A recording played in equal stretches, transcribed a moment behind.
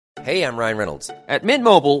Hey, I'm Ryan Reynolds. At Mint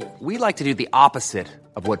Mobile, we like to do the opposite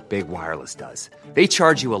of what Big Wireless does. They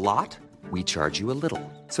charge you a lot, we charge you a little.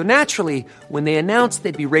 So naturally, when they announced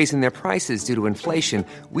they'd be raising their prices due to inflation,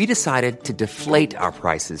 we decided to deflate our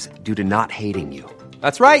prices due to not hating you.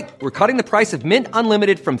 That's right. We're cutting the price of Mint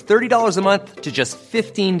Unlimited from $30 a month to just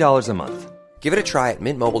 $15 a month. Give it a try at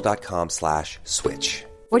mintmobile.com/switch.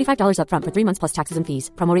 $45 up front for 3 months plus taxes and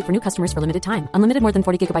fees. Promo rate for new customers for limited time. Unlimited more than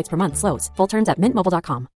 40 gigabytes per month. Slows full terms at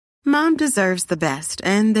mintmobile.com. Mom deserves the best,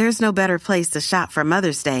 and there's no better place to shop for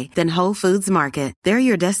Mother's Day than Whole Foods Market. They're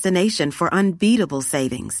your destination for unbeatable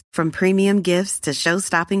savings, from premium gifts to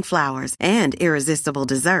show-stopping flowers and irresistible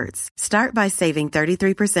desserts. Start by saving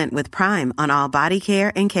 33% with Prime on all body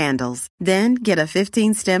care and candles. Then get a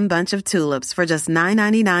 15-stem bunch of tulips for just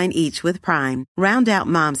 $9.99 each with Prime. Round out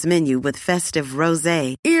Mom's menu with festive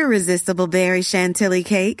rosé, irresistible berry chantilly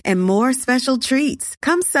cake, and more special treats.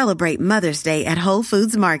 Come celebrate Mother's Day at Whole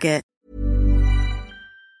Foods Market.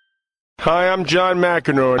 Hi, I'm John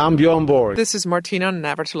McEnroe. I'm Bjorn Borg. This is Martina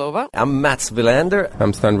Navratilova. I'm Mats Wilander.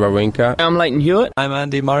 I'm Stan Wawrinka. I'm Leighton Hewitt. I'm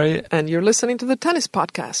Andy Murray. And you're listening to the Tennis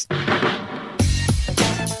Podcast.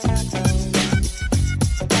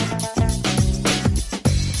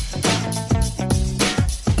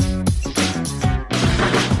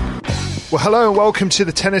 Well, hello and welcome to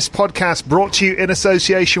the Tennis Podcast, brought to you in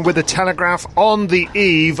association with The Telegraph on the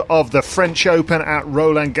eve of the French Open at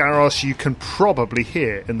Roland Garros. You can probably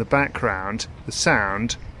hear in the background the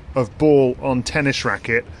sound of ball on tennis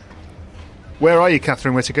racket. Where are you,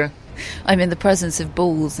 Catherine Whitaker? I'm in the presence of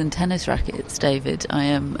balls and tennis rackets, David. I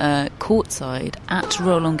am courtside at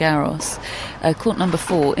Roland Garros, court number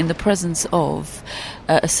 4, in the presence of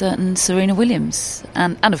a certain Serena Williams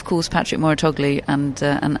and of course Patrick Mouratoglou and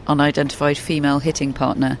an unidentified female hitting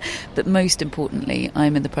partner. But most importantly,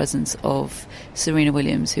 I'm in the presence of Serena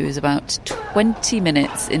Williams, who is about 20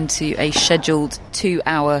 minutes into a scheduled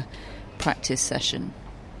 2-hour practice session.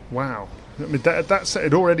 Wow. I mean,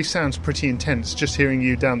 it already sounds pretty intense just hearing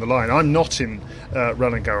you down the line. I'm not in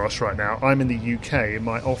Roland Garros right now. I'm in the UK in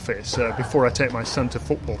my office before I take my son to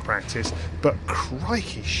football practice. But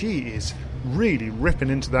crikey, she is really ripping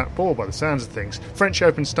into that ball by the sounds of things. French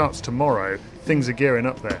Open starts tomorrow. Things are gearing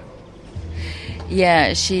up there.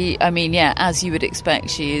 Yeah, as you would expect,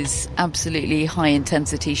 she is absolutely high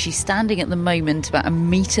intensity. She's standing at the moment about a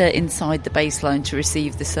metre inside the baseline to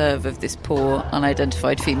receive the serve of this poor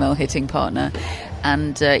unidentified female hitting partner.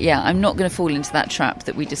 And I'm not going to fall into that trap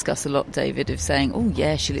that we discuss a lot, David, of saying, oh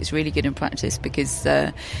yeah, she looks really good in practice, because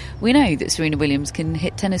we know that Serena Williams can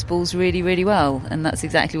hit tennis balls really, really well, and that's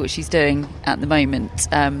exactly what she's doing at the moment.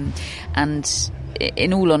 And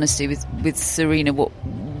in all honesty, with Serena,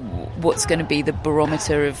 what's going to be the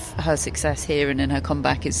barometer of her success here and in her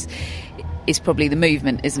comeback is probably the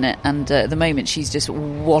movement, isn't it? And at the moment she's just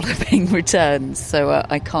walloping returns, so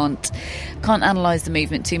I can't analyse the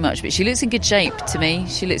movement too much, but she looks in good shape to me.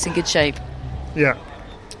 She looks in good shape. Yeah.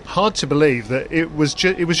 Hard to believe that it was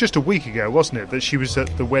just a week ago, wasn't it, that she was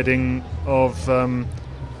at the wedding of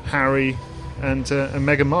Harry and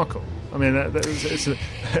Meghan Markle. I mean, it's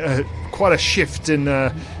quite a shift in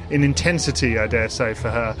intensity, I dare say,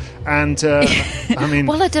 for her. And I mean,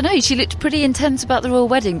 well, I don't know. She looked pretty intense about the royal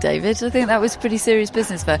wedding, David. I think that was pretty serious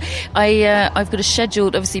business for her. I've got a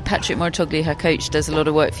scheduled. Obviously, Patrick Mouratoglou, her coach, does a lot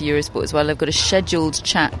of work for Eurosport as well. I've got a scheduled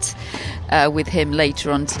chat with him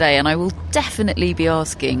later on today, and I will definitely be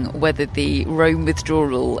asking whether the Rome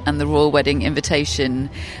withdrawal and the royal wedding invitation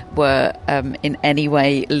were in any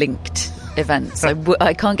way linked events.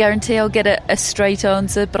 I can't guarantee I'll get a straight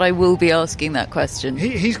answer, but I will be asking that question.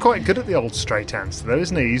 He's quite good at the old straight answer, though,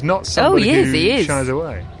 isn't he? He's not somebody who shies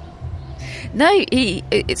away. No,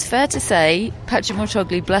 it's fair to say Patrick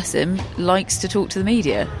Mouratoglou, bless him, likes to talk to the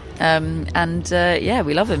media,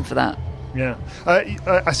 we love him for that. Yeah.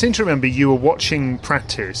 I seem to remember you were watching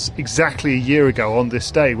practice exactly a year ago on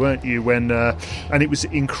this day, weren't you, when and it was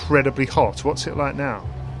incredibly hot. What's it like now?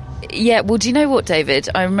 Yeah, well, do you know what, David?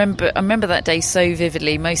 I remember that day so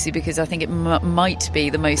vividly, mostly because I think it might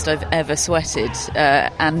be the most I've ever sweated,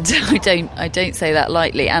 and I don't say that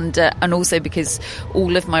lightly, and also because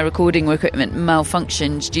all of my recording equipment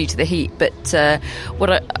malfunctioned due to the heat. But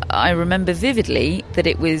what I remember vividly, that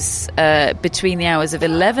it was between the hours of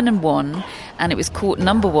 11 and 1, and it was court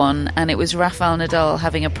number 1, and it was Rafael Nadal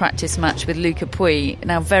having a practice match with Luca Pouille.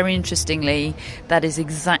 Now, very interestingly, that is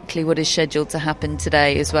exactly what is scheduled to happen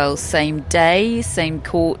today as well. Same day, same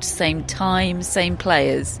court, same time, same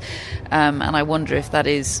players. And I wonder if that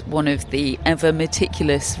is one of the ever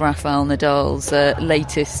meticulous Rafael Nadal's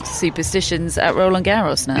latest superstitions at Roland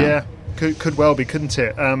Garros now. Yeah. Could well be, couldn't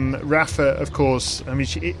it? Rafa, of course. I mean,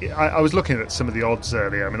 I was looking at some of the odds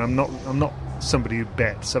earlier. I mean, I'm not somebody who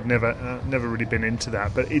bets. I've never really been into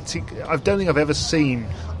that. But I don't think I've ever seen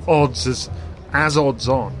odds as odds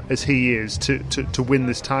on as he is to win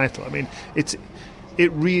this title. I mean, it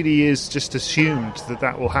really is just assumed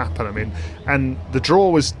that will happen. I mean, and the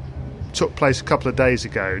draw took place a couple of days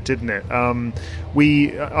ago, didn't it?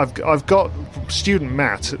 I've got student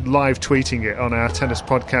Matt live tweeting it on our Tennis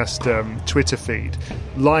Podcast Twitter feed,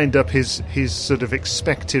 lined up his sort of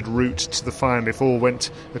expected route to the final if all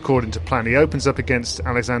went according to plan. He opens up against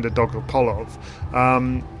Alexander Dolgopolov,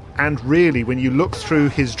 and really, when you look through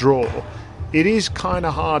his draw, it is kind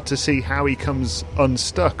of hard to see how he comes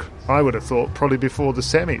unstuck. I would have thought probably before the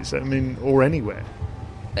semis. I mean, or anywhere.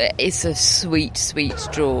 It's a sweet, sweet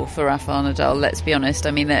draw for Rafael Nadal, let's be honest.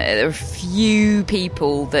 I mean, there are a few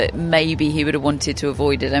people that maybe he would have wanted to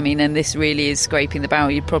avoid it. I mean, and this really is scraping the barrel.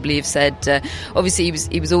 You'd probably have said, obviously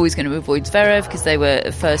he was always going to avoid Zverev because they were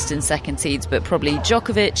first and second seeds, but probably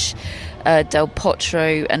Djokovic, Del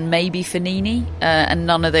Potro and maybe Fognini, and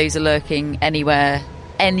none of those are lurking anywhere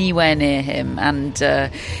near him. And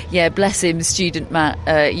bless him, student Matt.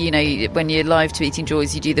 When you're live tweeting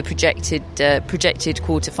draws, you do the projected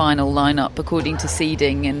quarter-final lineup according to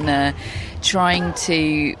seeding, and trying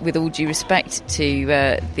to, with all due respect to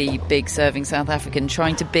the big serving South African,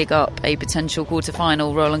 trying to big up a potential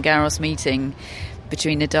quarter-final Roland Garros meeting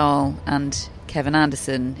between Nadal and Kevin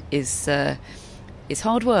Anderson is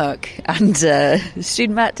hard work, and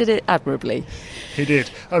student Matt did it admirably. He did.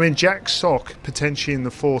 I mean, Jack Sock potentially in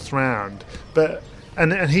the fourth round, but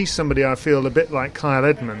and he's somebody I feel a bit like Kyle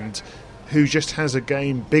Edmund, who just has a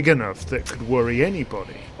game big enough that could worry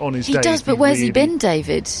anybody on his day. He does, but where's he been,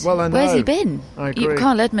 David? Well, I know. Where's he been? I agree.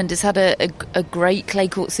 Kyle Edmund has had a great clay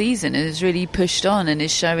court season and has really pushed on and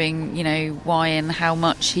is showing, why and how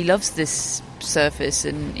much he loves this surface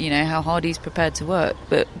and, how hard he's prepared to work.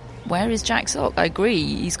 But where is Jack Sock? I agree.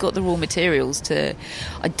 He's got the raw materials to...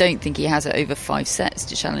 I don't think he has it over 5 sets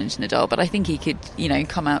to challenge Nadal, but I think he could,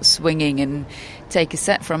 come out swinging and take a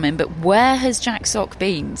set from him. But where has Jack Sock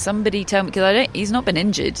been? Somebody tell me, because he's not been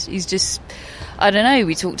injured. He's just... I don't know.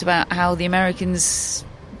 We talked about how the Americans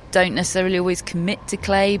don't necessarily always commit to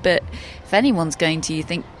clay, but if anyone's going to, you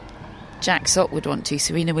think Jack Sock would want to.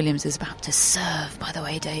 Serena Williams is about to serve, by the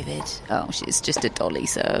way, David. Oh, she's just a dolly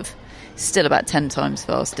serve. Still about 10 times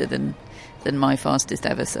faster than my fastest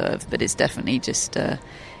ever serve, but it's definitely just a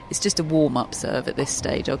warm-up serve at this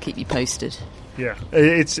stage. I'll keep you posted. Yeah,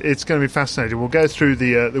 it's going to be fascinating. We'll go through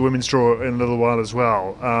the women's draw in a little while as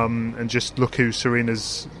well, and just look who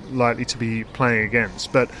Serena's likely to be playing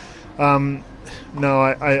against. But no,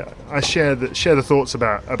 I share the thoughts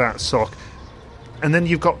about Sock. And then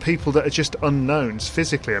you've got people that are just unknowns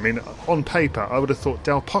physically. I mean, on paper, I would have thought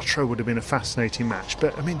Del Potro would have been a fascinating match.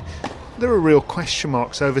 But, I mean, there are real question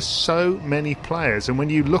marks over so many players. And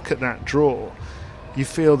when you look at that draw, you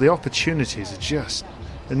feel the opportunities are just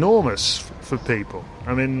enormous for people.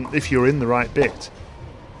 I mean, if you're in the right bit.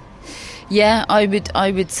 Yeah, I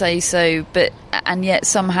would say so. And yet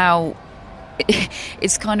somehow...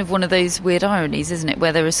 it's kind of one of those weird ironies, isn't it,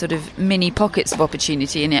 where there are sort of mini pockets of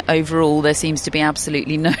opportunity, and yet overall there seems to be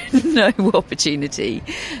absolutely no opportunity,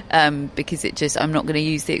 because it just, I'm not going to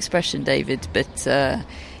use the expression, David, but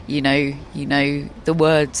you know the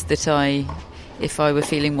words that I, if I were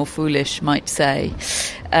feeling more foolish, might say.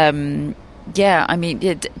 Del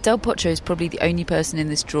Potro is probably the only person in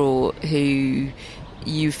this draw who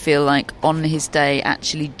you feel like on his day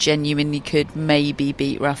actually genuinely could maybe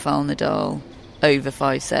beat Rafael Nadal over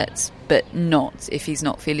 5 sets, but not if he's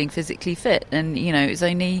not feeling physically fit. And it was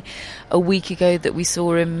only a week ago that we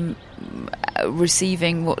saw him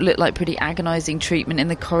receiving what looked like pretty agonising treatment in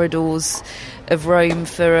the corridors of Rome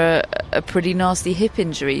for a pretty nasty hip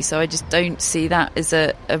injury. So I just don't see that as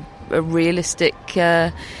a realistic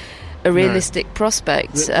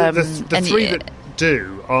prospect. The three that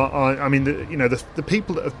do are, I mean, the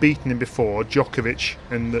people that have beaten him before, Djokovic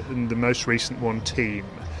and the most recent one, Thiem,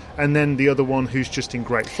 and then the other one who's just in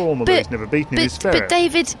great form, although he's never beaten him, is Zverev. But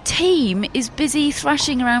David, Thiem is busy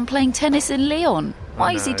thrashing around playing tennis in Lyon.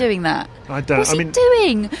 Why is he doing that? I don't. What's he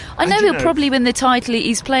doing? I know he'll probably win the title.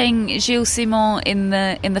 He's playing Gilles Simon in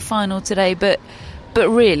the final today, but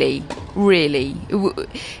really,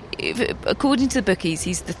 according to the bookies,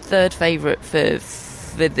 he's the third favourite for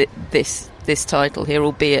this title here,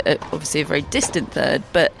 albeit obviously a very distant third.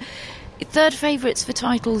 But third favourites for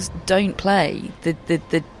titles don't play the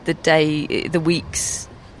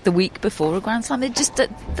week before a Grand Slam. It just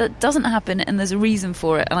that doesn't happen, and there's a reason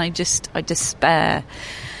for it. And I despair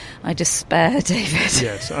I despair, David.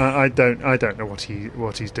 Yes, I don't know what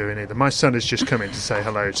he's doing either. My son has just come in to say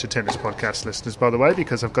hello to Tennis Podcast listeners, by the way,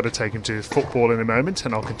 because I've got to take him to football in a moment,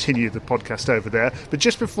 and I'll continue the podcast over there. But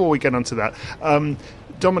just before we get onto that,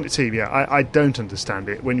 Dominic Thiem, I don't understand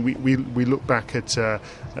it. When we look back at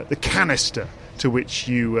the canister to which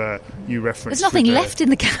you referenced. There's nothing left in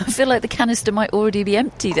the canister. I feel like the canister might already be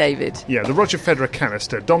empty, David. Yeah, the Roger Federer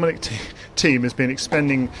canister. Dominic Thiem has been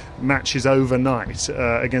expending matches overnight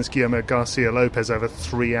against Guillermo Garcia Lopez over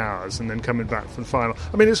 3 hours and then coming back for the final.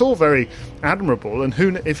 I mean, it's all very admirable, and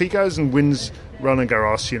if he goes and wins Roland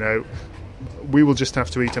Garros, we will just have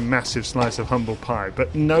to eat a massive slice of humble pie.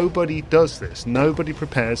 But nobody does this. Nobody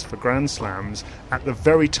prepares for Grand Slams at the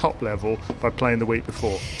very top level by playing the week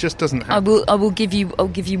before. It just doesn't happen. I'll give you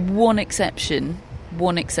one exception,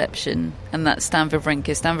 and that's Stan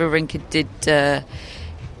Wawrinka. Stan Wawrinka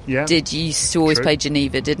did used to always play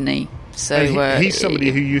Geneva, didn't he? So he's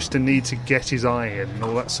somebody who used to need to get his eye in and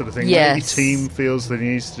all that sort of thing. Yes. Maybe Thiem feels that he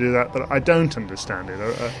needs to do that, but I don't understand it.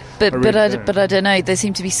 But I don't know. There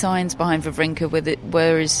seem to be signs behind Wawrinka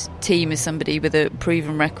whereas Thiem is somebody with a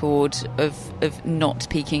proven record of not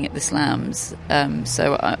peaking at the slams.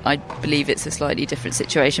 So I believe it's a slightly different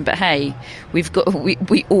situation. But hey, we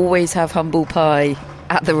always have humble pie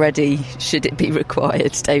at the ready should it be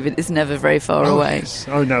required, David. It's never very far away. Yes.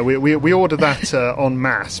 Oh no, we order that en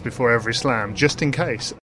masse before every slam, just in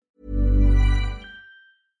case.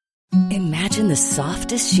 Imagine the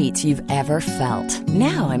softest sheets you've ever felt.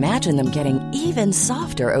 Now imagine them getting even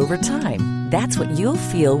softer over time. That's what you'll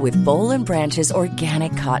feel with Boll & Branch's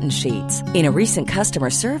organic cotton sheets. In a recent customer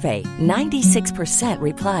survey, 96%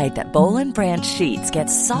 replied that Boll & Branch sheets get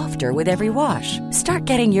softer with every wash. Start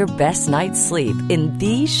getting your best night's sleep in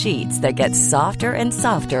these sheets that get softer and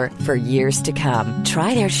softer for years to come.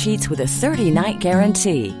 Try their sheets with a 30-night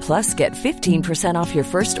guarantee. Plus, get 15% off your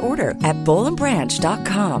first order at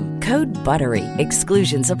bollandbranch.com. Code BUTTERY.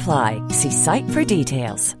 Exclusions apply. See site for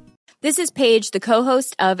details. This is Paige, the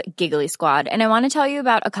co-host of Giggly Squad, and I want to tell you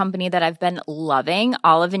about a company that I've been loving,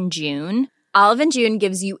 Olive & June. Olive & June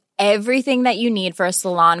gives you everything that you need for a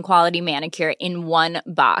salon-quality manicure in one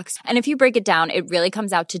box. And if you break it down, it really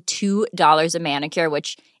comes out to $2 a manicure,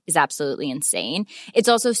 which is absolutely insane. It's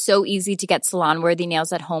also so easy to get salon-worthy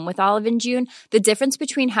nails at home with Olive & June. The difference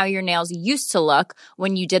between how your nails used to look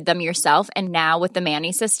when you did them yourself and now with the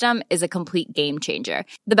Mani system is a complete game changer.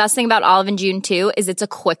 The best thing about Olive & June, too, is it's a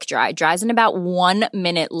quick dry. Dries in about 1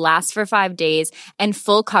 minute, lasts for 5 days, and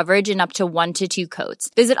full coverage in up to 1 to 2 coats.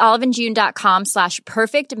 Visit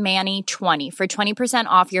oliveandjune.com/perfectmani20 for 20%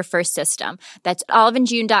 off your first system. That's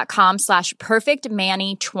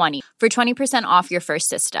oliveandjune.com/perfectmani20 for 20% off your first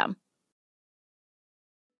system.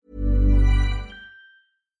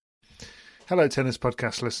 Hello, Tennis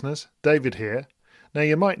Podcast listeners. David here. Now,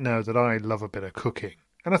 you might know that I love a bit of cooking,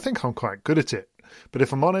 and I think I'm quite good at it. But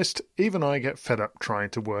if I'm honest, even I get fed up trying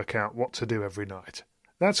to work out what to do every night.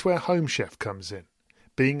 That's where Home Chef comes in.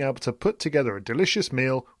 Being able to put together a delicious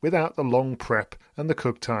meal without the long prep and the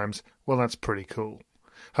cook times, well, that's pretty cool.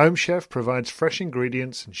 Home Chef provides fresh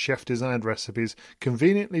ingredients and chef-designed recipes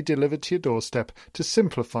conveniently delivered to your doorstep to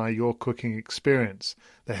simplify your cooking experience.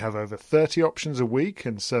 They have over 30 options a week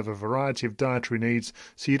and serve a variety of dietary needs,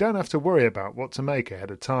 so you don't have to worry about what to make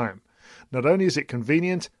ahead of time. Not only is it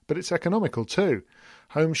convenient, but it's economical too.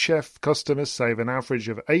 Home Chef customers save an average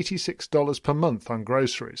of $86 per month on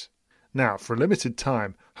groceries. Now, for a limited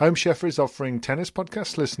time, Home Chef is offering Tennis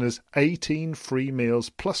Podcast listeners 18 free meals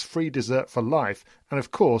plus free dessert for life and,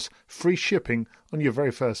 of course, free shipping on your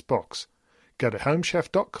very first box. Go to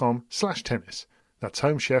homechef.com/tennis. That's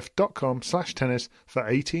homechef.com/tennis for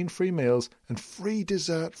 18 free meals and free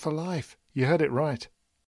dessert for life. You heard it right.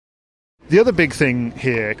 The other big thing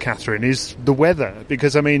here, Catherine, is the weather,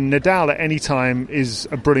 because, Nadal at any time is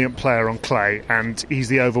a brilliant player on clay and he's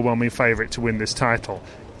the overwhelming favourite to win this title.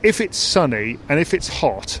 If it's sunny and if it's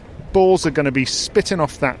hot, balls are going to be spitting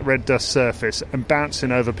off that red dust surface and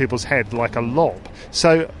bouncing over people's head like a lob.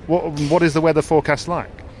 So what is the weather forecast like?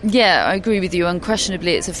 Yeah, I agree with you.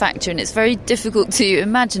 Unquestionably, it's a factor, and it's very difficult to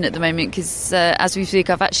imagine at the moment because, as we speak,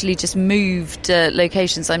 I've actually just moved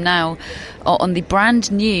locations. I'm now on the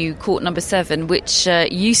brand new court number 7, which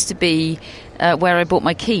used to be where I bought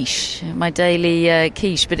my quiche, my daily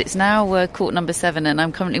quiche, but it's now court number 7, and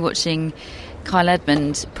I'm currently watching Kyle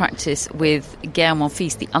Edmund practice with Gael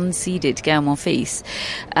Monfils, the unseeded Gael Monfils,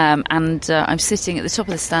 and I'm sitting at the top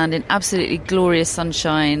of the stand in absolutely glorious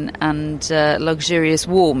sunshine and luxurious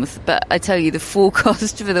warmth. But I tell you, the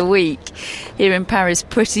forecast for the week here in Paris,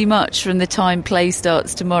 pretty much from the time play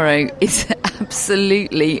starts tomorrow, is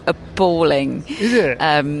absolutely appalling. Is it?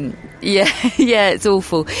 Yeah, it's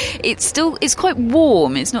awful. It's quite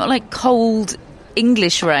warm. It's not like cold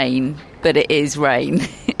English rain, but it is rain.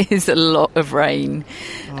 It is a lot of rain.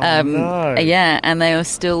 No. Yeah, and they are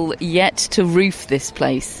still yet to roof this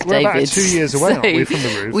place, We're David. about 2 years away, aren't we, from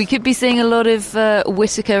the roof? We could be seeing a lot of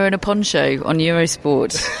Whittaker in a poncho on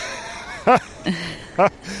Eurosport.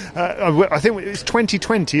 I think it's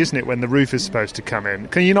 2020, isn't it, when the roof is supposed to come in?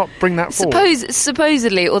 Can you not bring that forward?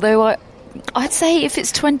 Supposedly, although I'd say if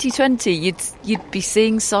it's 2020, you'd be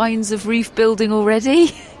seeing signs of roof building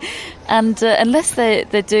already, and unless they're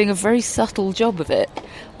doing a very subtle job of it,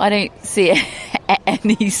 I don't see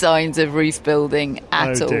any signs of roof building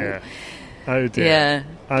at all. Oh dear. Yeah.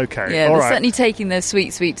 Okay. Yeah, all they're right. certainly taking their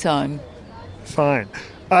sweet time. Fine.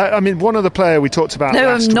 I mean, one other player we talked about No,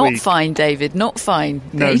 last I'm not week. fine, David. Not fine.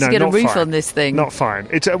 They need to get a not roof fine. on this thing. Not fine.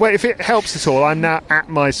 Well, if it helps at all, I'm now at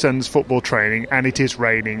my son's football training, and it is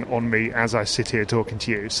raining on me as I sit here talking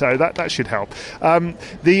to you. So that should help.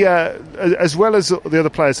 As well as the other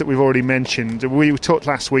players that we've already mentioned, we talked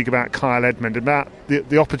last week about Kyle Edmund, about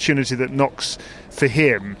the opportunity that knocks for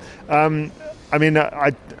him. I mean,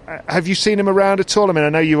 have you seen him around at all? I mean, I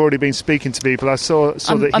know you've already been speaking to people. I saw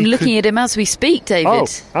that I'm looking at him as we speak, David.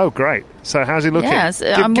 Oh, great. So how's he looking? Yes,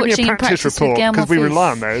 Give I'm me watching a him practice practice report, with Gael because we Monfils.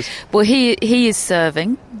 rely on those. Well, he is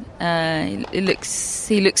serving.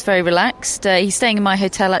 He looks very relaxed. He's staying in my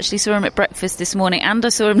hotel. Actually, saw him at breakfast this morning, and I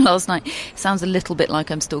saw him last night. It sounds a little bit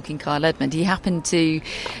like I'm stalking Kyle Edmund. He happened to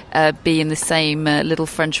be in the same little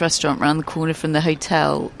French restaurant around the corner from the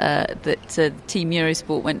hotel that Team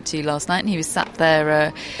Eurosport went to last night, and he was sat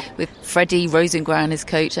there with Freddie Rosengren, his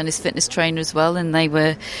coach, and his fitness trainer as well, and they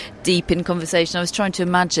were deep in conversation. I was trying to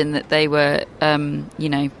imagine that they were,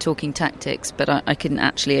 talking tactics, but I couldn't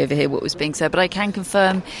actually overhear what was being said. But I can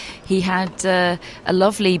confirm he had a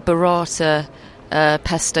lovely burrata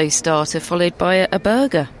pesto starter followed by a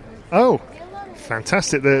burger. Oh,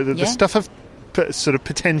 fantastic. The stuff of sort of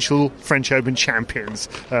potential French Open champions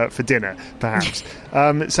for dinner, perhaps.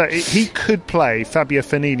 So he could play Fabio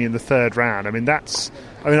Fognini in the third round. I mean,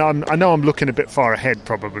 I know I'm looking a bit far ahead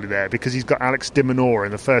probably there, because he's got Alex de Minaur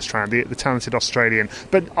in the first round, the talented Australian.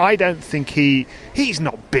 But I don't think he's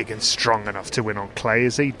not big and strong enough to win on clay,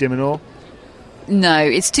 is he, de Minaur? No,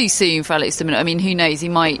 it's too soon for Alex de Minaur. I mean, who knows? He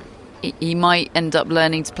might end up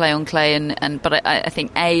learning to play on clay, but I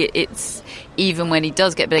think it's even when he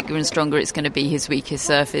does get bigger and stronger, it's going to be his weakest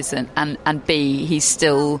surface, and B, he's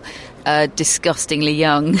still disgustingly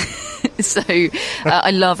young. So I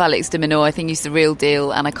love Alex de Minaur. I think he's the real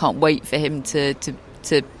deal, and I can't wait for him to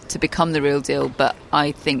become the real deal. But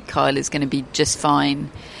I think Kyle is going to be just fine.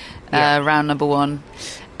 Round number one.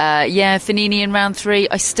 Fognini in round three.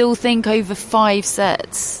 I still think over 5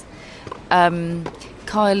 sets.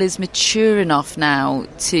 Kyle is mature enough now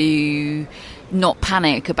to not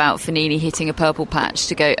panic about Fognini hitting a purple patch,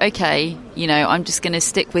 to go, okay, I'm just going to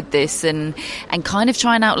stick with this and kind of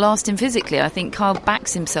try and outlast him physically. I think Kyle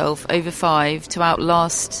backs himself over 5 to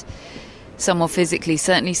outlast someone physically,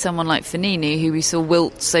 certainly someone like Fognini, who we saw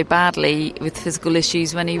wilt so badly with physical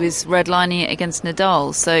issues when he was redlining it against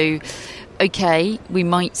Nadal. So, okay, we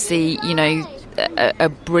might see, a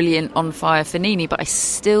brilliant on-fire Fognini, but I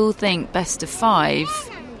still think best of 5,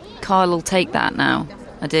 Kyle will take that now.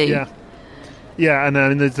 I do. Yeah, and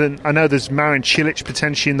I know there's Marin Cilic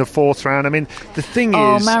potentially in the 4th round. I mean, the thing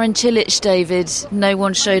is... Marin Cilic, David, no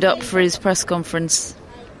one showed up for his press conference.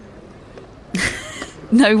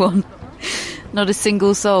 No one. Not a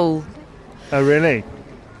single soul. Oh, really?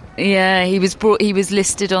 Yeah, he was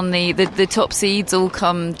listed on the top seeds. All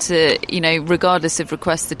come to, regardless of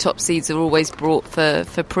requests, the top seeds are always brought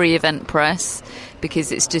for pre-event press,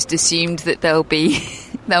 because it's just assumed that they'll be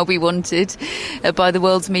wanted by the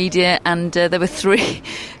world's media. And there were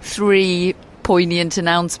three poignant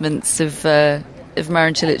announcements of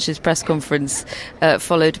Marin Cilic's press conference,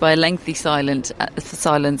 followed by a lengthy silence,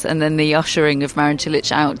 and then the ushering of Marin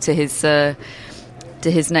Cilic out to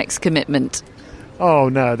his next commitment. Oh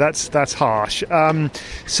no, that's harsh.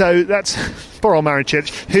 So that's poor old Marin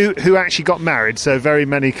Cilic, who actually got married. So very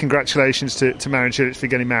many congratulations to Marin Cilic for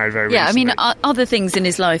getting married very recently. I mean, other things in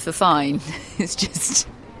his life are fine. It's just.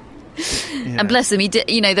 Yeah. And bless him,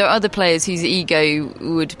 there are other players whose ego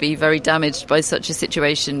would be very damaged by such a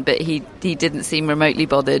situation, but he didn't seem remotely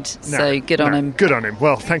bothered. So good on him. Good on him.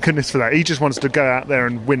 Well, thank goodness for that. He just wants to go out there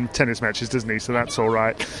and win tennis matches, doesn't he? So that's all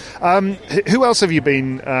right. Who else have you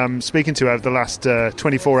been speaking to over the last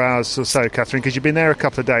 24 hours or so, Catherine? Because you've been there a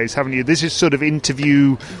couple of days, haven't you? This is sort of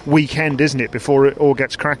interview weekend, isn't it, before it all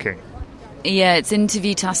gets cracking? Yeah, it's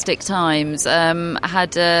interview-tastic times.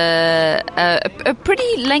 Had a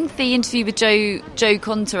pretty lengthy interview with Jo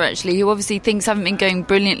Konta, actually, who obviously things haven't been going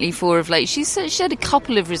brilliantly for of late. She had a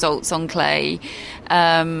couple of results on clay,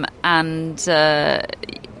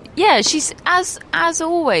 yeah, she's as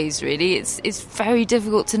always. Really, it's very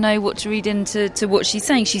difficult to know what to read into what she's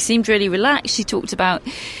saying. She seemed really relaxed. She talked about,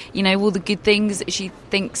 all the good things that she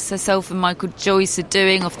thinks herself and Michael Joyce are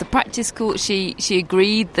doing off the practice court. She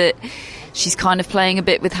agreed that she's kind of playing a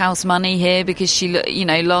bit with house money here because she,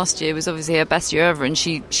 last year was obviously her best year ever, and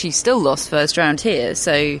she still lost first round here.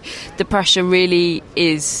 So the pressure really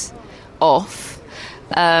is off.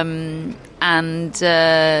 And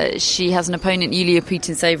she has an opponent, Yulia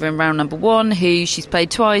Putintseva, in round number 1, who she's played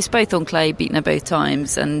twice, both on clay, beaten her both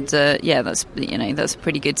times, and that's a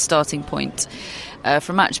pretty good starting point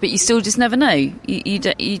for a match. But you still just never know.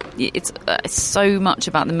 It's so much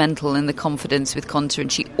about the mental and the confidence with Konta,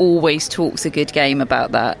 and she always talks a good game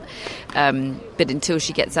about that. But until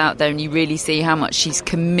she gets out there and you really see how much she's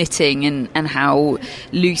committing and how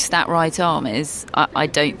loose that right arm is, I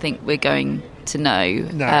don't think we're going to know.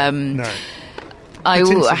 No. I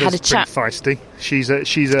had a chat. Feisty. She's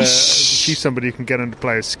somebody who can get under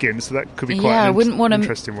players' skin, so that could be quite an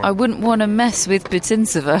interesting one. I wouldn't want to mess with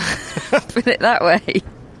Putintseva, put it that way.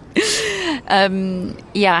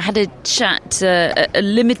 I had a chat, a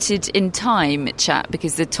limited in time chat,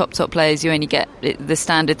 because the top players, you only get the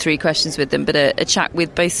standard 3 questions with them, but a chat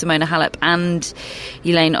with both Simona Halep and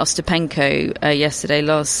Jelena Ostapenko yesterday,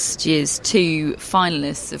 last year's 2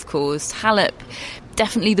 finalists, of course. Halep,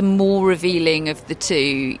 definitely the more revealing of the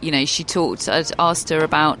two. She talked, I'd asked her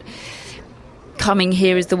about coming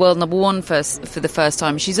here as the world number 1 for the first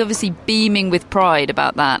time. She's obviously beaming with pride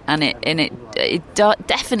about that, and it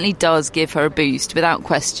definitely does give her a boost, without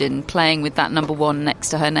question, playing with that number 1 next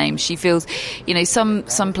to her name. She feels,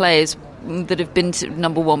 some players that have been to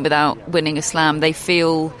number 1 without winning a slam, they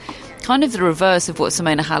feel kind of the reverse of what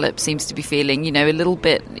Simona Halep seems to be feeling, a little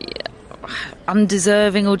bit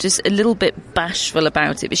undeserving or just a little bit bashful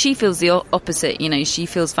about it. But she feels the opposite. She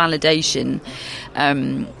feels validation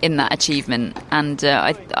in that achievement, and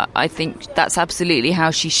I think that's absolutely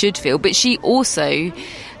how she should feel. But she also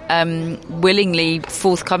willingly,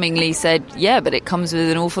 forthcomingly said, but it comes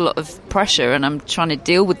with an awful lot of pressure, and I'm trying to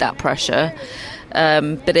deal with that pressure.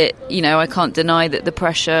 But I can't deny that the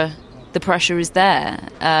pressure is there.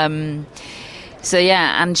 And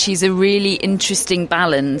she's a really interesting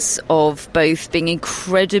balance of both being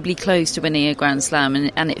incredibly close to winning a Grand Slam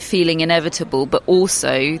and it feeling inevitable, but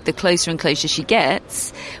also the closer and closer she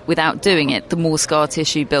gets without doing it, the more scar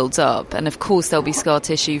tissue builds up. And of course there'll be scar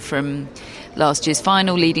tissue from last year's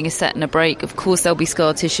final, leading a set and a break. Of course there'll be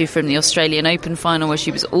scar tissue from the Australian Open final, where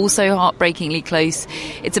she was also heartbreakingly close.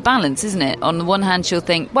 It's a balance, isn't it? On the one hand, she'll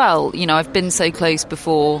think, well, I've been so close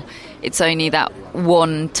before, it's only that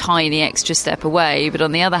one tiny extra step away. But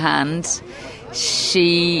on the other hand,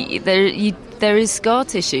 there is scar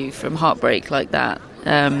tissue from heartbreak like that.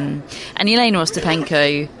 And Jelena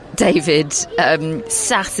Ostapenko, David,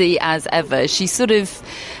 sassy as ever. She's sort of,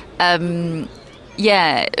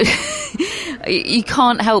 you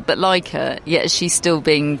can't help but like her. Yet she's still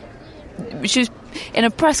being. She was in a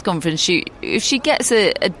press conference. If she gets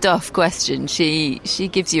a duff question, she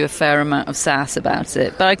gives you a fair amount of sass about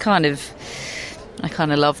it. But I kind of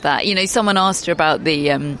love that. Someone asked her about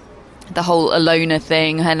the whole Alona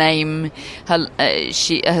thing. Her name,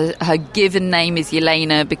 her given name is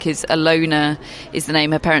Jelena because Alona is the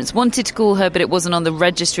name her parents wanted to call her, but it wasn't on the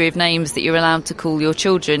registry of names that you're allowed to call your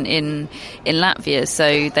children in Latvia,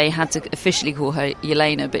 so they had to officially call her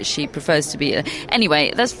Jelena, but she prefers to be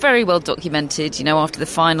anyway. That's very well documented. After the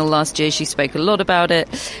final last year, she spoke a lot about it.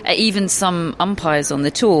 Even some umpires on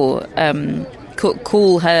the tour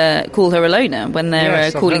call her Alona when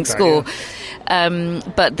they're calling score.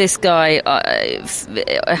 But this guy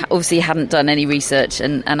obviously hadn't done any research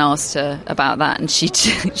and asked her about that, and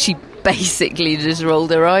she basically just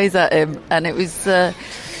rolled her eyes at him, and it was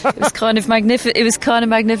kind of magnificent. It was kind of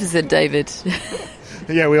magnificent, David.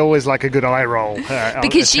 Yeah, we always like a good eye roll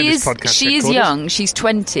because she is young. She's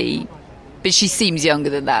 20, but she seems younger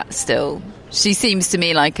than that still. She seems to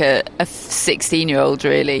me like a 16-year-old,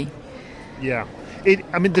 really. Yeah.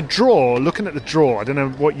 The draw, looking at the draw, I don't know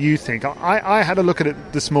what you think. I had a look at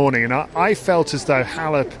it this morning, and I felt as though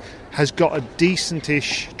Halep has got a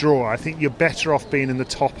decent-ish draw. I think you're better off being in the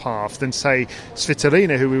top half than, say,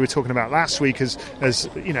 Svitolina, who we were talking about last week as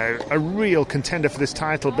a real contender for this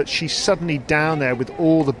title, but she's suddenly down there with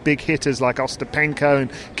all the big hitters like Ostapenko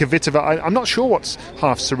and Kvitova. I'm not sure what's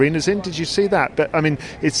half Serena's in. Did you see that? But,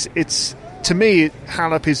 it's to me,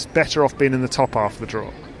 Halep is better off being in the top half of the draw.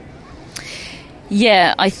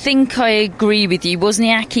 Yeah, I think I agree with you.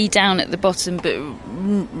 Wozniacki down at the bottom, but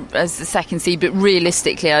as the second seed. But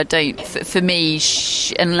realistically, I don't. For me,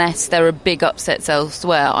 unless there are big upsets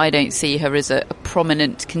elsewhere, I don't see her as a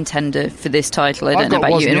prominent contender for this title. I don't know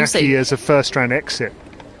about you. And also, as a first-round exit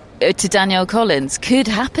to Danielle Collins could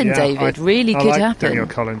happen. Yeah, David, really could happen. Danielle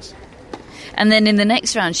Collins. And then in the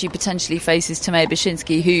next round, she potentially faces Tamea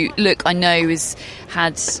Bashinsky, who, look, I know has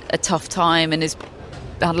had a tough time and has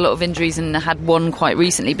had a lot of injuries and had one quite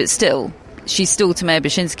recently, but still, she's still Tamea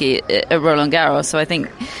Bashinsky at Roland Garros, so I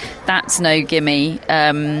think that's no gimme.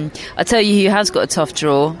 I tell you who has got a tough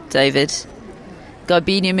draw, David.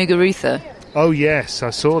 Garbina Muguruza. Oh yes,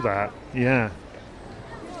 I saw that. Yeah.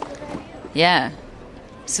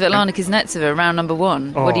 Svetlana Kuznetsova, round number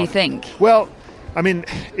 1. What do you think? Well, I mean,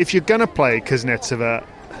 if you're going to play Kuznetsova,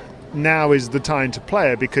 now is the time to play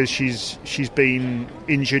her, because she's been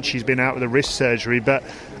injured, she's been out with a wrist surgery. But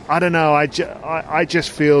I don't know, I just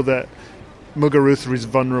feel that Muguruza is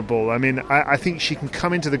vulnerable. I mean, I think she can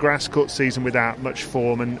come into the grass court season without much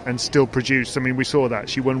form and still produce. I mean, we saw that.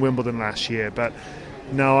 She won Wimbledon last year, but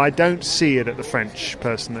no, I don't see it at the French,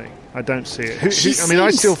 personally. I don't see it.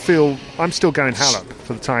 I still feel I'm still going Halep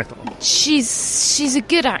for the title. She's a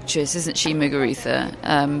good actress, isn't she,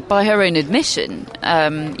 Muguruza? By her own admission,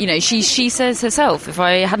 she says herself, if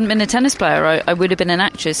I hadn't been a tennis player, I would have been an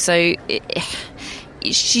actress. So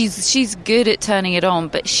she's good at turning it on,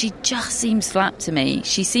 but she just seems flat to me.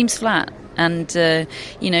 She seems flat, and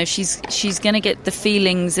she's going to get the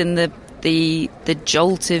feelings and the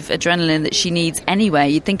jolt of adrenaline that she needs anyway.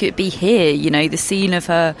 You'd think it would be here, the scene of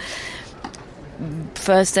her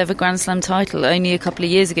first ever Grand Slam title only a couple of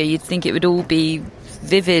years ago. You'd think it would all be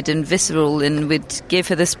vivid and visceral and would give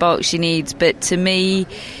her the spark she needs, but to me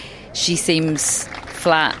she seems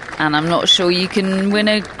flat, and I'm not sure you can win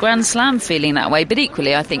a Grand Slam feeling that way. But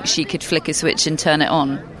equally, I think she could flick a switch and turn it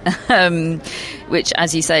on, which,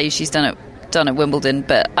 as you say, she's done at Wimbledon.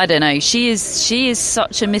 But I don't know, she is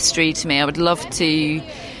such a mystery to me. I would love to,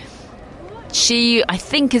 I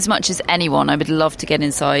think as much as anyone, I would love to get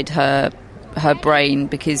inside her brain,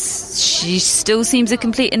 because she still seems a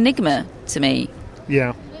complete enigma to me.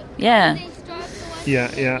 Yeah.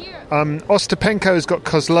 Ostapenko's got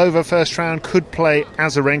Kozlova first round, could play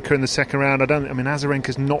Azarenka in the second round.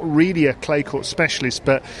 Azarenka's not really a clay court specialist,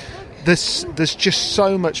 but there's just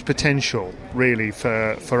so much potential, really,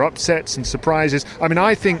 for upsets and surprises.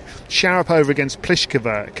 I think Sharapova against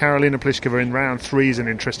Pliskova, Karolina Pliskova in round 3 is an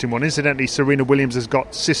interesting one. Incidentally, Serena Williams has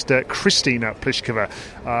got sister Kristina Pliskova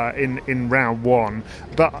in round 1.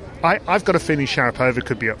 But I've got a feeling Sharapova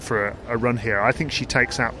could be up for a run here. I think she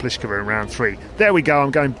takes out Pliskova in round 3. There we go, I'm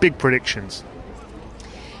going big predictions.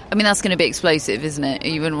 That's going to be explosive, isn't it?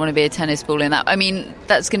 You wouldn't want to be a tennis ball in that.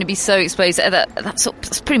 That's going to be so explosive. That's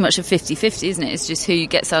pretty much a 50-50, isn't it? It's just who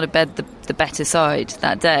gets out of bed the better side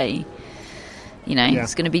that day.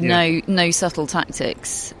 It's going to be no subtle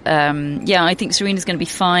tactics. I think Serena's going to be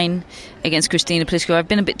fine against Kristina Pliskova. I've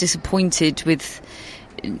been a bit disappointed with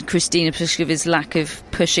Kristina Pliskova's lack of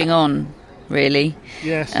pushing on, really.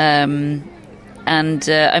 Yes.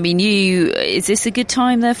 Is this a good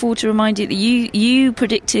time, therefore, to remind you that you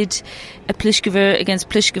predicted a Pliskova against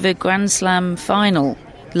Pliskova Grand Slam final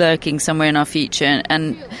lurking somewhere in our future?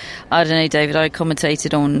 And I don't know, David, I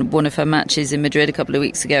commentated on one of her matches in Madrid a couple of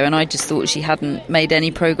weeks ago, and I just thought she hadn't made any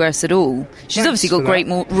progress at all. She's obviously got great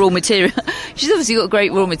raw material. She's obviously got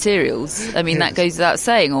great raw materials. Yes. That goes without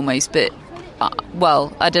saying almost. But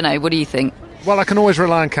I don't know. What do you think? Well, I can always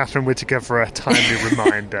rely on Catherine Whitaker for a timely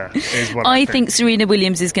reminder, is what I think Serena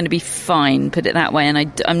Williams is going to be fine, put it that way,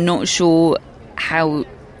 and I'm not sure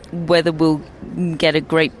whether we'll get a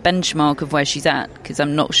great benchmark of where she's at, because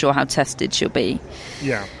I'm not sure how tested she'll be.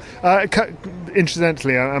 Yeah.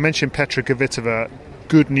 Incidentally, I mentioned Petra Kvitova.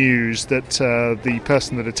 Good news that the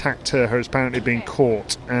person that attacked her has apparently been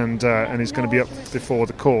caught and is going to be up before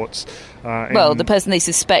the courts. The person they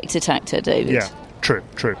suspect attacked her, David. Yeah. True.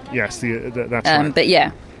 Yes, that's right. But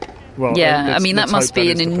yeah. Well, that must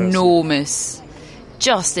be an enormous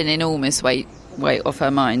weight off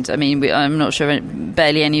her mind. I'm not sure,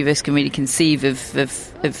 barely any of us can really conceive of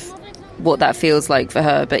what that feels like for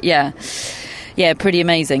her. But yeah, pretty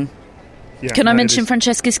amazing. Yeah, can I mention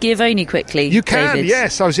Francesca Schiavone quickly? You can, David?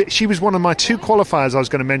 Yes. She was one of my 2 qualifiers I was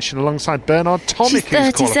going to mention alongside Bernard Tomic. She's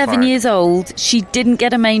 37 years old. She didn't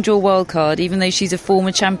get a main draw wildcard, even though she's a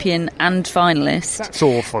former champion and finalist. That's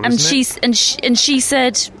awful, isn't it? And she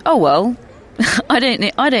said, "Oh well, I don't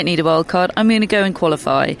need a wildcard. I'm going to go and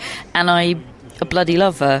qualify." And I bloody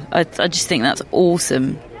love her. I just think that's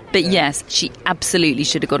awesome. But yes, she absolutely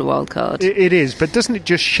should have got a wild card. It is, but doesn't it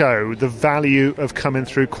just show the value of coming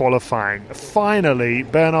through qualifying? Finally,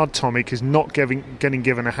 Bernard Tomic is not getting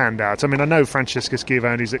given a handout. I mean, I know Francesca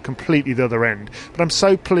Schiavone's at completely the other end, but I'm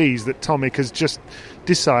so pleased that Tomic has just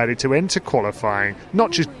decided to enter qualifying,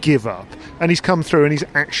 not just give up, and he's come through and he's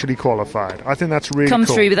actually qualified. I think that's really cool.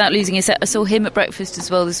 through without losing a set. I saw him at breakfast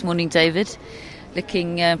as well this morning, David,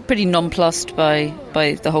 looking pretty nonplussed by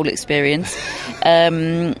the whole experience.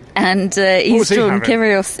 And he's drawn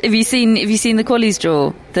Kyrgios. Have you seen the qualies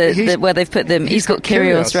draw where they've put them? He's got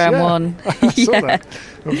Kyrgios round one. I saw that.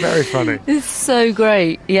 Very funny. It's so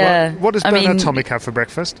great. Yeah. What does Bernard Tomic have for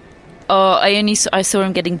breakfast? Oh, I saw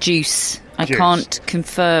him getting juice. I can't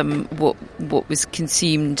confirm what was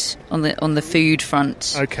consumed on the food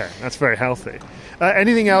front. Okay, that's very healthy.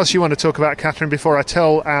 Anything else you want to talk about, Catherine, before I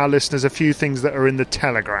tell our listeners a few things that are in the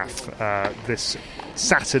Telegraph this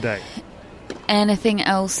Saturday? Anything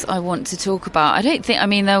else I want to talk about? I don't think. I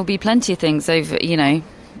mean, there will be plenty of things over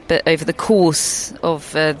the course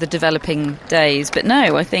of the developing days. But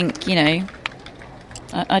no, I think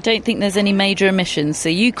I don't think there's any major omissions, so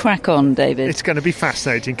you crack on, David. It's going to be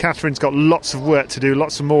fascinating. Catherine's got lots of work to do,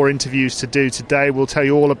 lots of more interviews to do today. We'll tell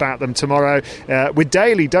you all about them tomorrow. With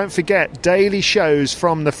Daily, don't forget, daily shows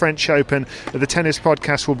from the French Open. The Tennis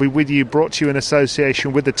Podcast will be with you, brought to you in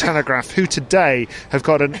association with The Telegraph, who today have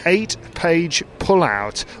got an 8-page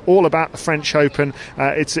pull-out all about the French Open.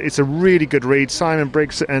 It's a really good read. Simon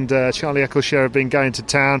Briggs and Charlie Eccleshare have been going to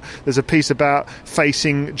town. There's a piece about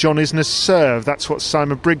facing John Isner's serve. That's what Simon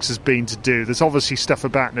Briggs has been to do. There's obviously stuff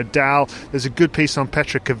about Nadal. There's a good piece on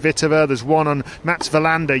Petra Kvitova. There's one on Mats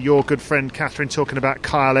Wilander, your good friend Catherine, talking about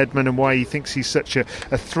Kyle Edmund and why he thinks he's such a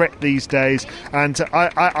threat these days. And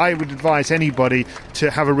I would advise anybody to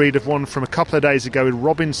have a read of one from a couple of days ago with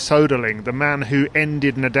Robin Soderling, the man who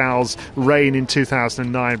ended Nadal's reign in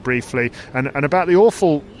 2009 briefly, and about the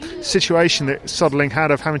awful situation that Soderling had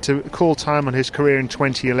of having to call time on his career in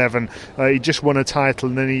 2011. He just won a title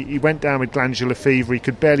and then he went down with glandular fever. He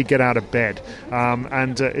could barely get out of bed,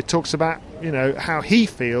 and it talks about how he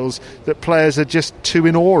feels that players are just too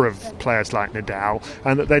in awe of players like Nadal,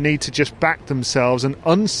 and that they need to just back themselves and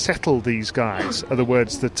unsettle these guys, are the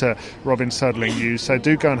words that Robin Soderling used. So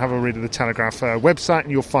do go and have a read of the Telegraph website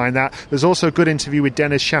and you'll find that. There's also a good interview with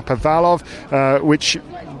Denis Shapovalov, which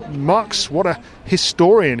marks what a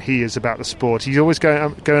historian he is about the sport. He's always going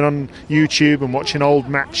on YouTube and watching old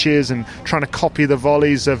matches and trying to copy the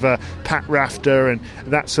volleys of Pat Rafter and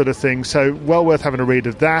that sort of thing. So well worth having a read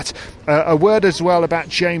of that. A word as well about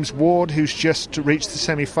James Ward, who's just reached the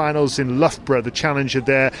semi-finals in Loughborough, the challenger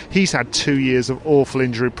there. He's had 2 years of awful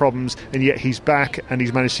injury problems, and yet he's back and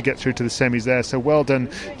he's managed to get through to the semis there. So well done,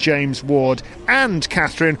 James Ward. And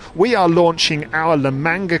Catherine, we are launching our La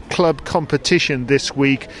Manga Club competition this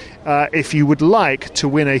week. If you would like to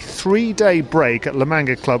win a 3-day break at La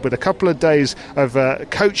Manga Club with a couple of days of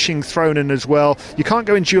coaching thrown in as well. You can't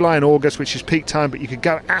go in July and August, which is peak time, but you could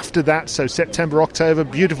go after that. So September, October,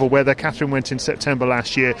 beautiful weather. Catherine went in September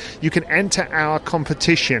last year. You can enter our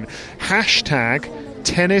competition.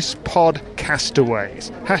 #TennisPodcastaways.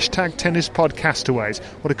 #TennisPodcastaways.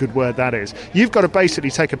 What a good word that is. You've got to basically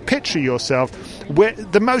take a picture of yourself where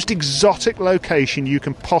the most exotic location you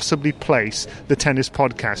can possibly place the Tennis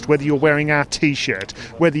Podcast, whether you're wearing our t-shirt,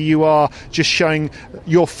 whether you are just showing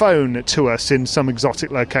your phone to us in some exotic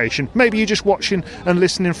location. Maybe you're just watching and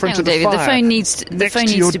listening in front of the David, fire. the phone needs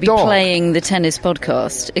to be playing the Tennis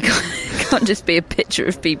Podcast. It can't just be a picture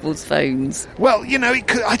of people's phones. Well,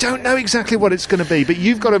 I don't know exactly what it's going to be, but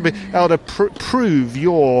you've got to be able to prove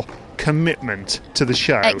your commitment to the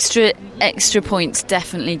show. Extra points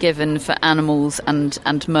definitely given for animals and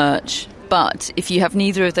merch. But if you have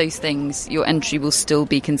neither of those things, your entry will still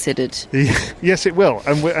be considered. Yes, it will.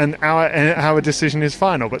 And our decision is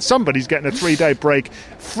final. But somebody's getting a 3-day break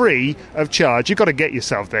free of charge. You've got to get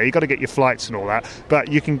yourself there. You've got to get your flights and all that. But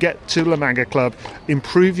you can get to La Manga Club,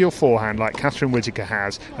 improve your forehand like Catherine Whitaker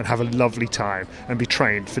has, and have a lovely time and be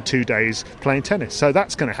trained for 2 days playing tennis. So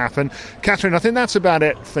that's going to happen. Catherine, I think that's about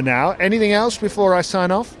it for now. Anything else before I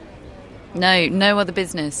sign off? No other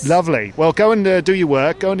business. Lovely. Well, go and do your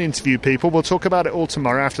work. Go and interview people. We'll talk about it all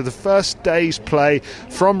tomorrow after the first day's play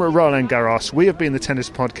from Roland Garros. We have been the Tennis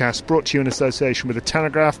Podcast, brought to you in association with The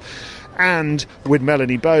Telegraph and with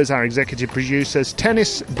Melanie Bowes, our executive producers.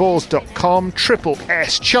 Tennisballs.com, Triple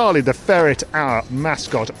S, Charlie the Ferret, our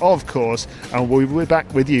mascot, of course. And we'll be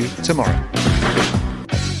back with you tomorrow.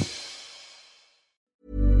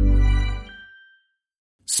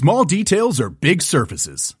 Small details are big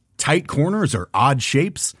surfaces. Tight corners are odd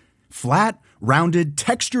shapes. Flat, rounded,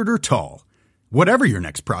 textured, or tall. Whatever your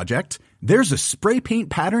next project, there's a spray paint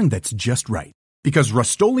pattern that's just right. Because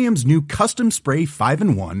Rust-Oleum's new Custom Spray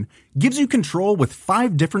 5-in-1 gives you control with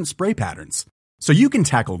 5 different spray patterns. So you can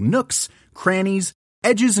tackle nooks, crannies,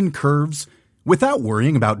 edges, and curves without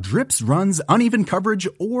worrying about drips, runs, uneven coverage,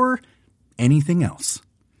 or anything else.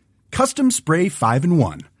 Custom Spray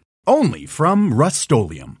 5-in-1. Only from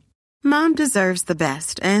Rust-Oleum. Mom deserves the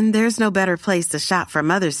best, and there's no better place to shop for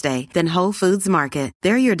Mother's Day than Whole Foods Market.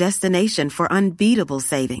 They're your destination for unbeatable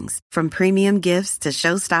savings, from premium gifts to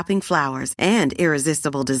show-stopping flowers and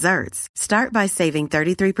irresistible desserts. Start by saving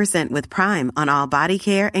 33% with Prime on all body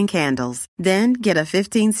care and candles. Then get a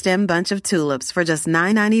 15-stem bunch of tulips for just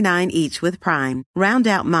 $9.99 each with Prime. Round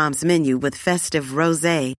out Mom's menu with festive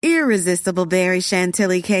rosé, irresistible berry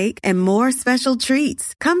chantilly cake, and more special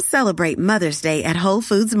treats. Come celebrate Mother's Day at Whole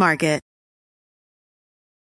Foods Market.